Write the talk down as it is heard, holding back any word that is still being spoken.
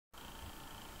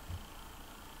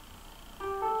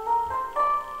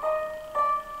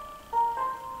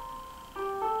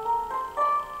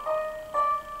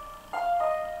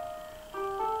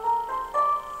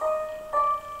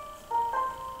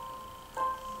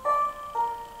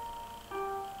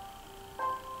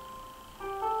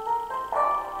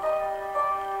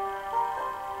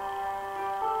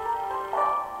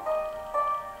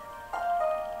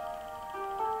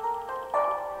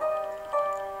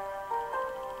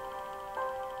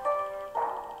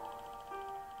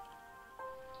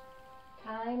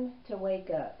to wake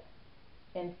up.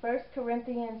 In 1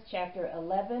 Corinthians chapter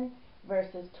 11,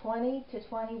 verses 20 to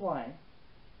 21,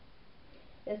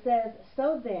 it says,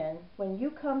 "So then, when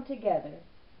you come together,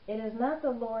 it is not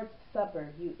the Lord's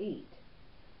supper you eat.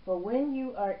 For when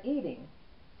you are eating,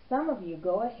 some of you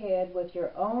go ahead with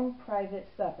your own private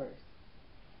suppers.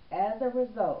 As a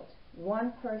result,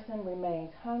 one person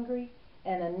remains hungry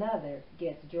and another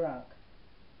gets drunk."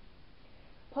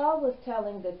 Paul was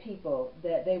telling the people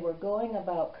that they were going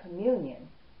about communion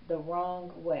the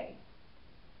wrong way.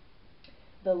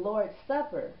 The Lord's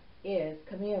Supper is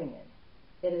communion.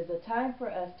 It is a time for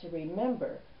us to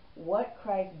remember what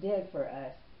Christ did for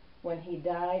us when he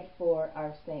died for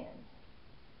our sins.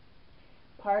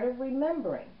 Part of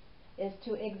remembering is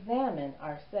to examine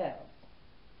ourselves.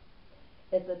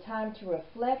 It's a time to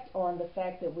reflect on the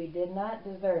fact that we did not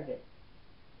deserve it.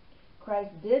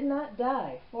 Christ did not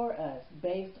die for us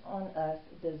based on us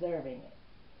deserving it.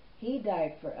 He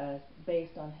died for us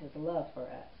based on his love for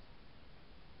us.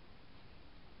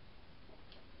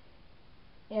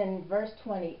 In verse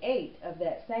 28 of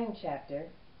that same chapter,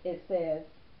 it says,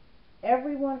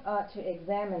 "Everyone ought to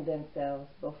examine themselves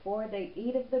before they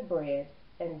eat of the bread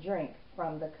and drink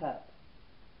from the cup."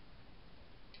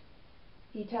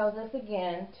 He tells us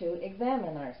again to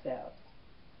examine ourselves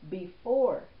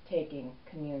before taking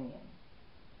communion.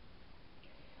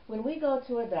 When we go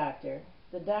to a doctor,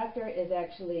 the doctor is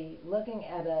actually looking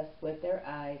at us with their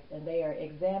eyes, and they are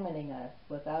examining us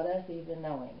without us even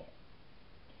knowing it.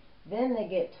 Then they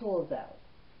get tools out,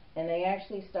 and they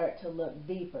actually start to look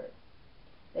deeper.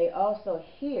 They also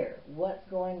hear what's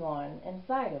going on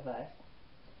inside of us,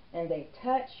 and they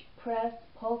touch, press,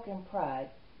 poke, and prod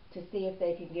to see if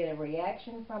they can get a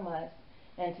reaction from us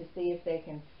and to see if they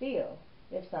can feel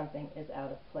if something is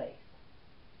out of place.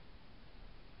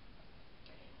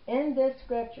 In this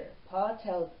scripture, Paul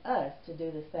tells us to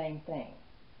do the same thing.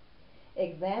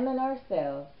 Examine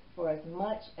ourselves for as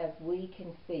much as we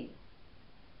can see.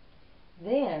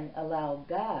 Then allow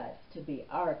God to be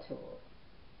our tool.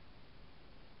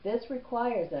 This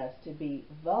requires us to be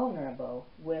vulnerable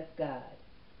with God.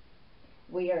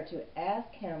 We are to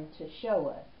ask him to show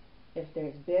us if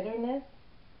there's bitterness,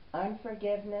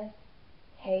 unforgiveness,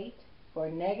 hate, or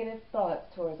negative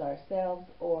thoughts towards ourselves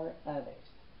or others.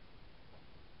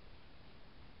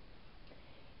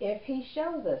 If he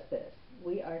shows us this,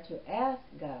 we are to ask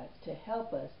God to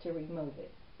help us to remove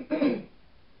it.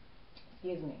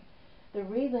 Excuse me. The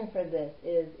reason for this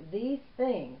is these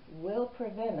things will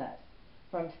prevent us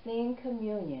from seeing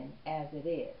communion as it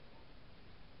is,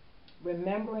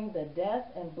 remembering the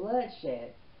death and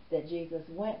bloodshed that Jesus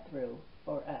went through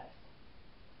for us.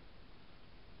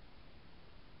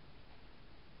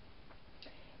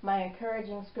 My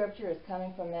encouraging scripture is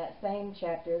coming from that same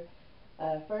chapter,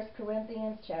 1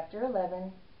 Corinthians chapter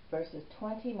 11, verses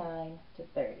 29 to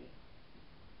 30.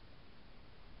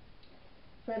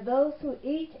 "For those who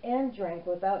eat and drink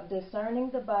without discerning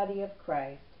the body of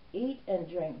Christ eat and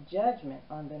drink judgment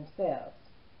on themselves.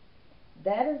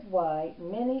 That is why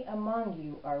many among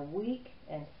you are weak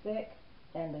and sick,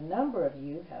 and a number of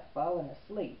you have fallen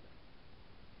asleep."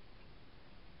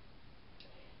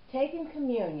 Taking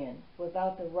communion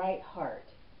without the right heart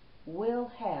will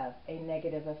have a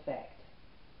negative effect.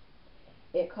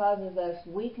 It causes us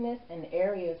weakness in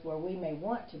areas where we may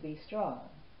want to be strong.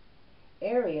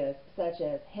 Areas such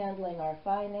as handling our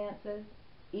finances,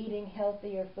 eating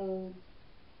healthier foods,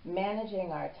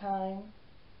 managing our time,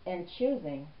 and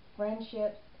choosing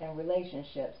friendships and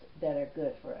relationships that are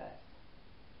good for us.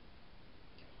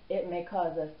 It may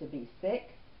cause us to be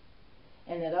sick,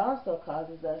 and it also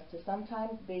causes us to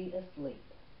sometimes be asleep,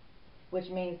 which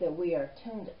means that we are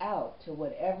tuned out to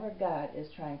whatever God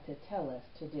is trying to tell us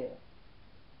to do.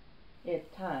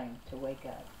 It's time to wake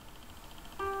up.